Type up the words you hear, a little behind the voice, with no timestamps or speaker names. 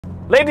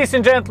Ladies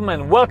and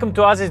gentlemen, welcome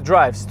to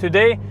AzizDrives.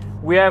 Today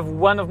we have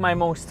one of my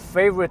most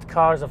favorite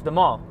cars of them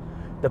all,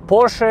 the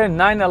Porsche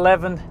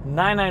 911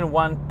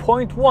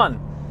 991.1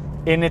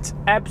 in its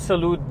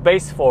absolute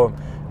base form,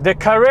 the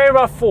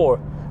Carrera 4,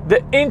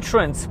 the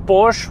entrance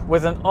Porsche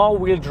with an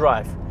all-wheel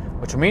drive,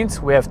 which means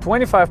we have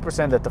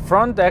 25% at the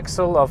front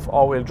axle of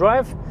all-wheel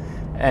drive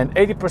and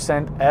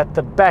 80% at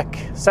the back,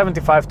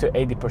 75 to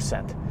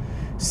 80%.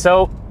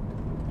 So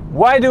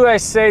why do I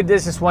say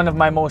this is one of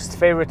my most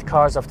favorite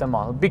cars of them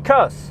all?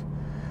 Because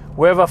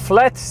we have a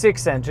flat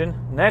 6 engine,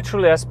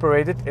 naturally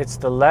aspirated. It's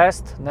the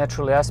last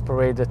naturally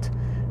aspirated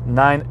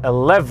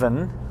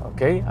 911.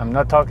 Okay, I'm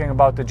not talking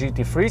about the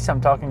GT3s,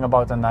 I'm talking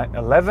about the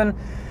 911.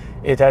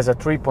 It has a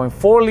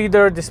 3.4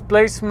 liter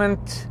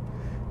displacement,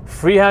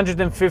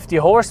 350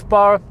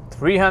 horsepower,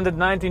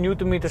 390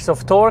 newton meters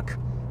of torque,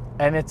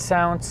 and it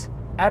sounds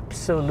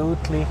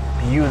absolutely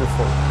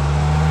beautiful.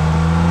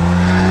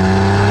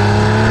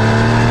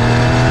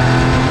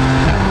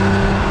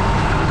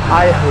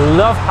 I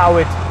love how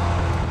it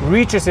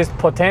reaches its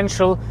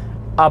potential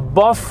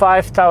above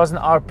 5,000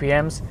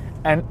 RPMs,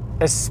 and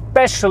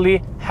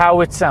especially how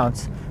it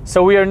sounds.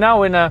 So we are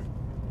now in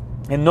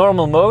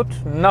normal mode.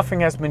 Nothing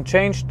has been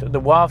changed. The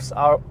valves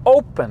are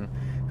open.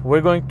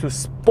 We're going to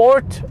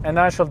sport, and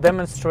I shall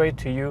demonstrate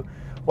to you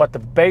what the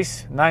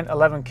base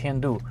 911 can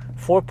do.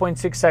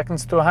 4.6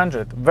 seconds to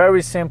 100.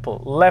 Very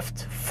simple.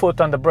 Left foot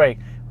on the brake,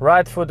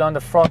 right foot on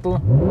the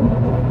throttle.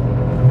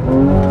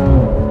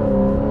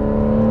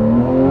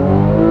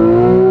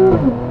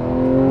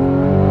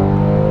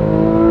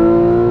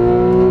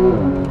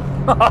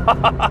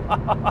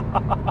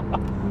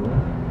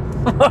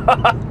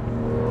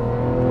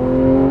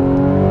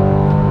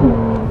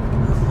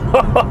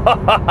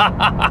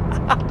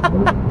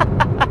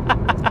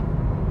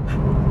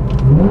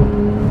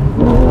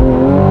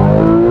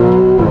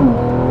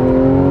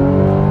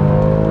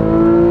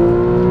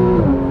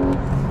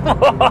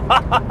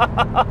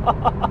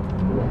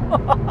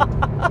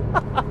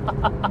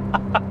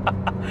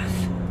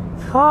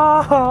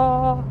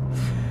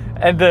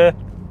 And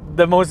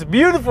the most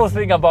beautiful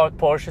thing about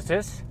Porsches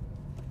is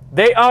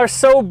they are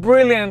so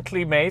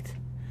brilliantly made.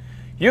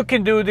 You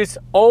can do this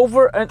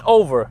over and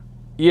over.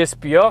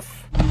 ESP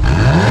off.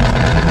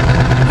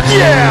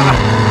 Yeah!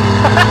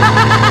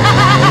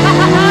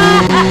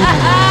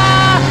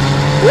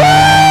 Woo!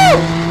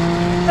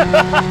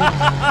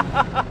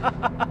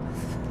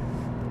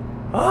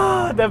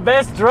 Oh, the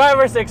best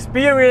driver's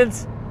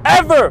experience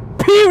ever,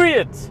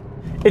 period.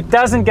 It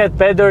doesn't get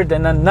better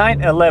than a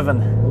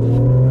 911.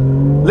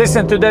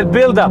 Listen to that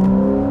build-up.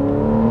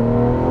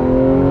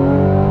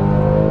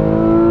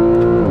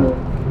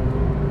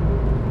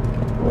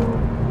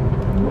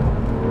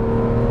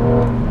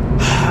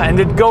 And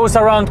it goes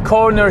around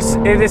corners.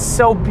 It is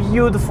so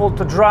beautiful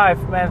to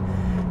drive, man.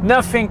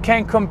 Nothing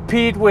can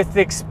compete with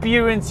the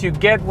experience you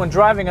get when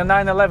driving a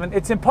 911.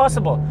 It's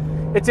impossible.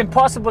 It's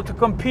impossible to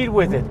compete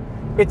with it.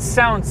 It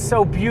sounds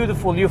so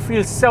beautiful. You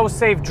feel so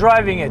safe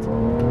driving it.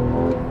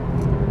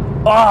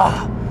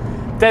 Ah,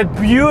 that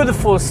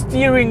beautiful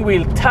steering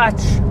wheel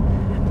touch.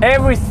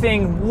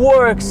 Everything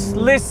works,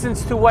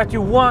 listens to what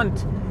you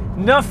want.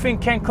 Nothing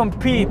can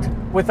compete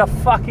with a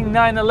fucking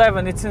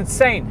 911. It's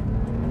insane.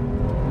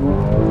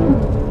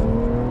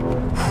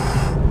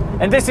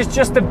 And this is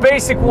just the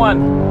basic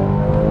one.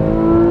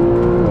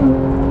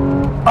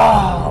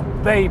 Oh,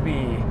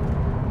 baby,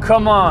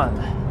 come on.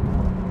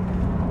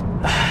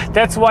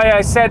 That's why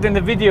I said in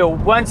the video,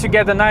 once you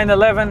get a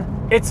 911,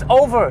 it's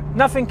over.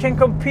 Nothing can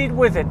compete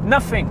with it,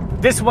 nothing.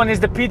 This one is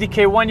the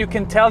PDK1, you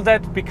can tell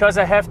that because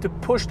I have to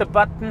push the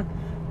button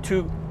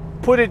to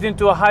put it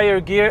into a higher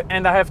gear,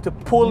 and I have to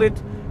pull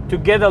it to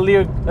get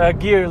a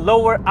gear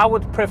lower. I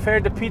would prefer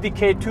the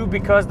PDK2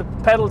 because the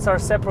pedals are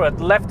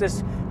separate. Left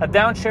is a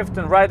downshift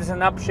and right is an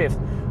upshift.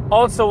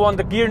 Also on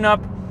the gear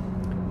knob,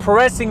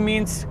 pressing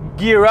means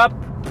gear up,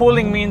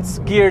 pulling means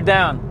gear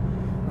down.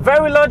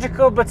 Very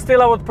logical, but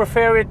still I would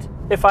prefer it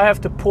if I have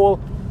to pull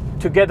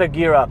to get a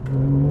gear up.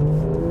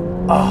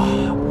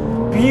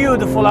 Oh,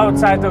 beautiful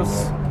outside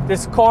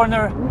this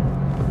corner.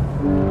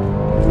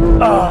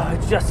 Oh,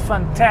 it's just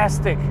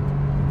fantastic.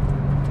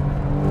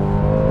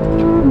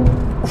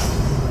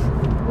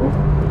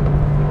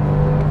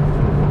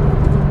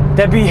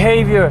 The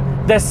behavior,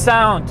 the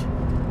sound,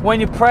 when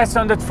you press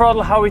on the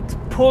throttle, how it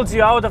pulls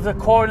you out of the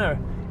corner.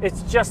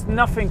 It's just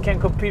nothing can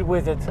compete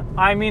with it.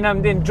 I mean,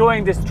 I'm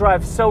enjoying this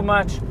drive so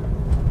much.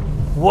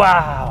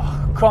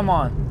 Wow, come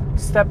on.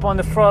 Step on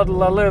the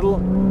throttle a little,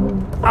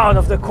 out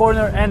of the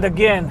corner, and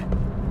again.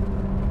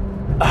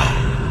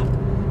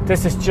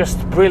 This is just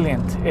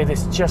brilliant. It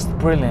is just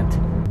brilliant.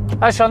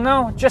 I shall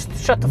now just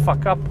shut the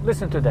fuck up.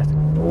 Listen to that.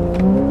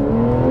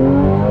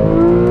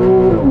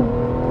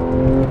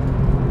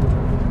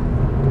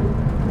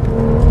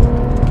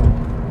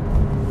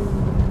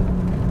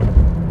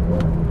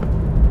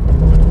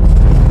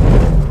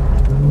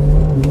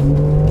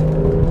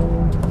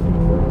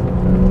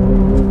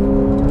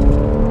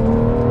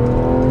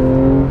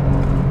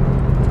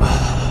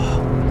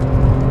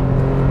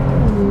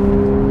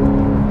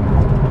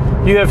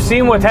 You have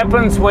seen what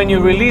happens when you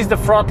release the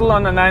throttle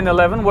on a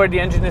 911, where the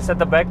engine is at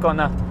the back on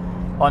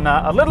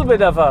a little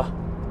bit of a,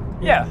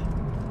 yeah,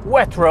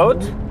 wet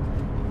road.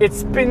 It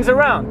spins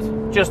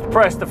around. Just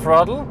press the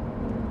throttle,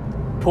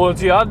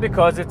 pulls you out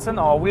because it's an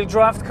all-wheel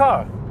drive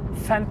car.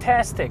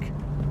 Fantastic.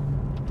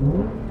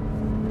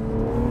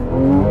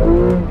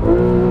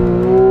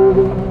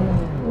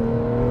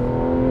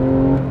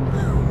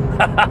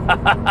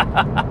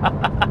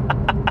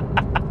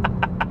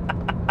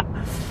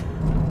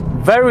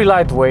 Very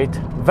lightweight,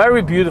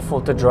 very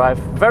beautiful to drive,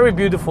 very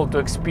beautiful to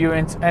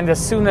experience, and as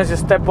soon as you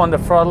step on the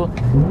throttle,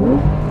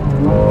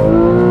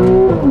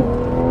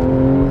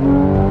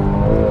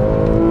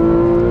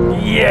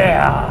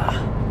 yeah!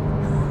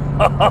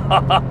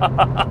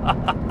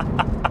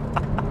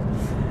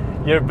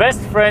 Your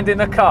best friend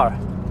in a car,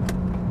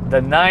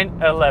 the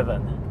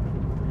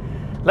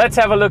 911. Let's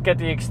have a look at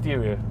the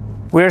exterior.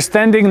 We're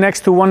standing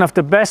next to one of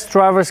the best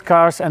driver's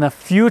cars and a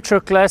future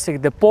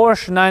classic, the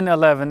Porsche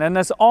 911, and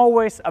as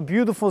always, a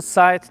beautiful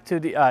sight to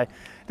the eye.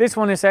 This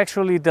one is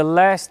actually the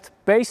last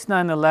base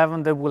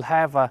 911 that will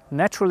have a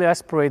naturally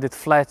aspirated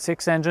flat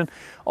six engine.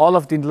 All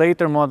of the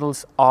later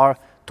models are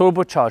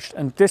turbocharged,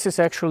 and this is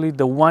actually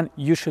the one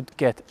you should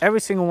get. Every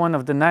single one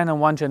of the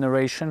 911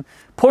 generation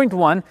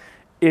 0.1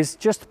 is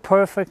just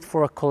perfect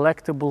for a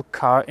collectible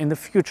car in the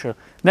future.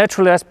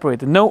 Naturally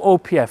aspirated, no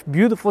OPF,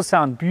 beautiful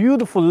sound,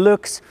 beautiful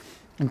looks,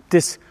 and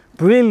this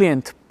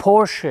brilliant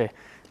Porsche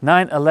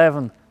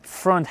 911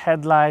 front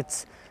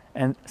headlights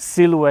and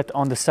silhouette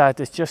on the side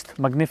is just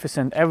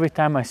magnificent. Every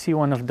time I see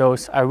one of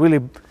those, I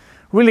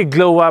really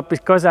glow up,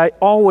 because I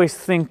always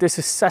think this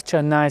is such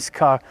a nice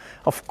car.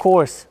 Of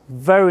course,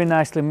 very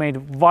nicely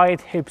made,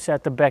 wide hips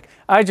at the back.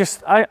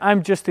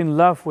 I'm just in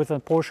love with a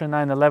Porsche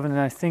 911, and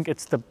I think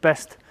it's the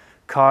best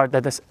car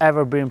that has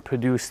ever been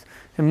produced,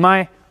 in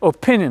my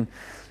opinion.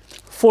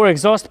 4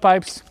 exhaust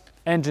pipes,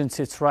 engine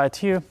sits right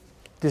here.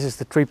 This is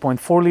the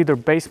 3.4 liter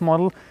base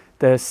model,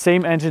 the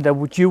same engine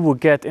that you would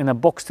get in a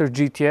Boxster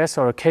GTS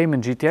or a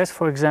Cayman GTS,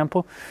 for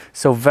example.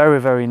 So very,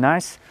 very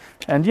nice.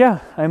 And yeah,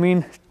 I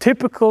mean,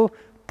 typical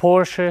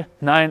Porsche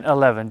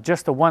 911,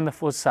 just a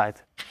wonderful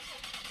sight.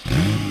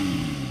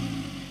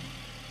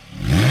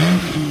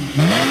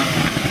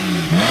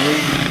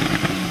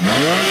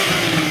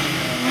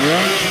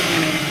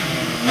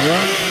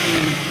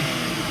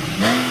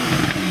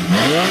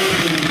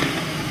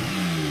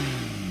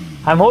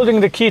 I'm holding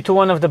the key to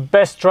one of the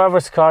best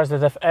driver's cars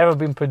that have ever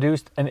been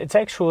produced, and it's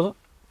actually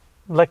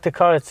like the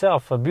car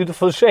itself, a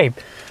beautiful shape.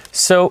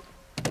 So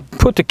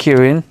put the key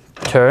in,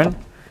 turn,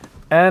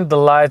 and the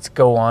lights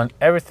go on.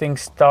 Everything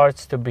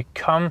starts to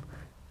become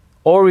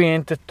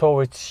oriented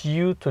towards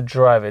you to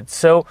drive it.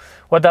 So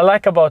what I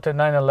like about the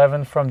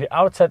 911 from the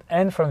outside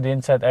and from the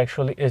inside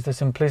actually is the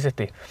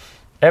simplicity.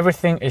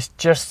 Everything is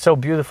just so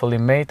beautifully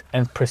made,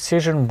 and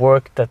precision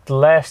work that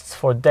lasts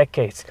for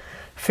decades.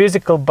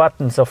 Physical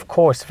buttons, of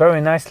course, very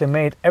nicely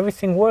made.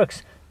 Everything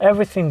works.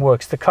 Everything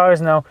works. The car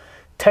is now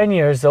 10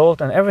 years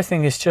old and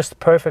everything is just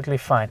perfectly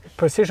fine.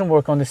 Precision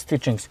work on the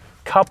stitchings.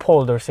 Cup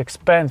holders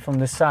expand from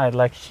the side,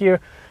 like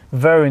here.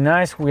 Very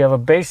nice. We have a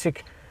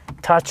basic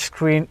touch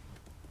screen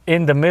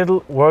in the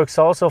middle. Works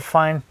also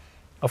fine.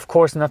 Of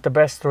course, not the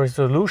best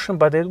resolution,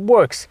 but it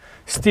works.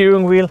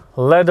 Steering wheel,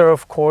 leather,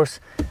 of course.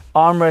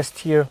 Armrest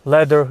here,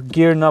 leather.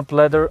 Gear knob,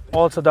 leather.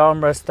 Also the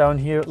armrest down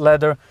here,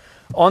 leather.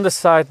 On the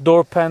side,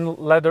 door panel,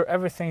 leather,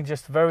 everything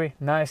just very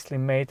nicely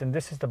made. And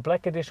this is the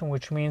black edition,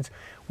 which means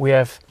we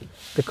have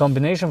the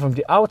combination from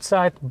the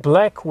outside,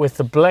 black with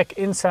the black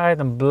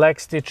inside and black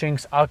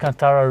stitchings,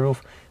 Alcantara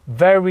roof,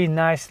 very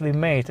nicely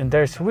made. And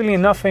there's really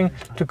nothing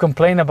to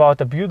complain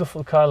about a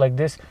beautiful car like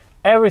this.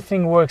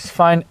 Everything works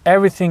fine,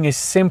 everything is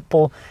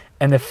simple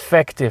and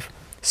effective.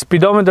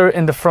 Speedometer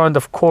in the front,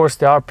 of course,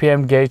 the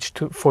RPM gauge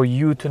for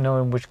you to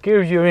know in which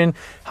gear you're in,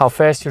 how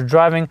fast you're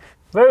driving.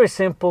 Very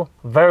simple,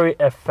 very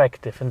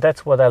effective, and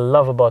that's what I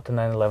love about the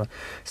 911.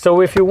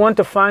 So if you want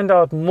to find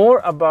out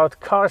more about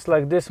cars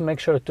like this, make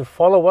sure to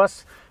follow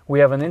us. We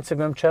have an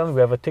Instagram channel,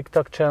 we have a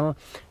TikTok channel,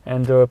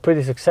 and they're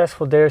pretty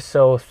successful there.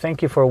 So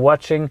thank you for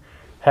watching.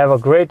 Have a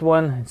great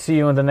one, and see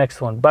you on the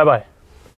next one. Bye bye.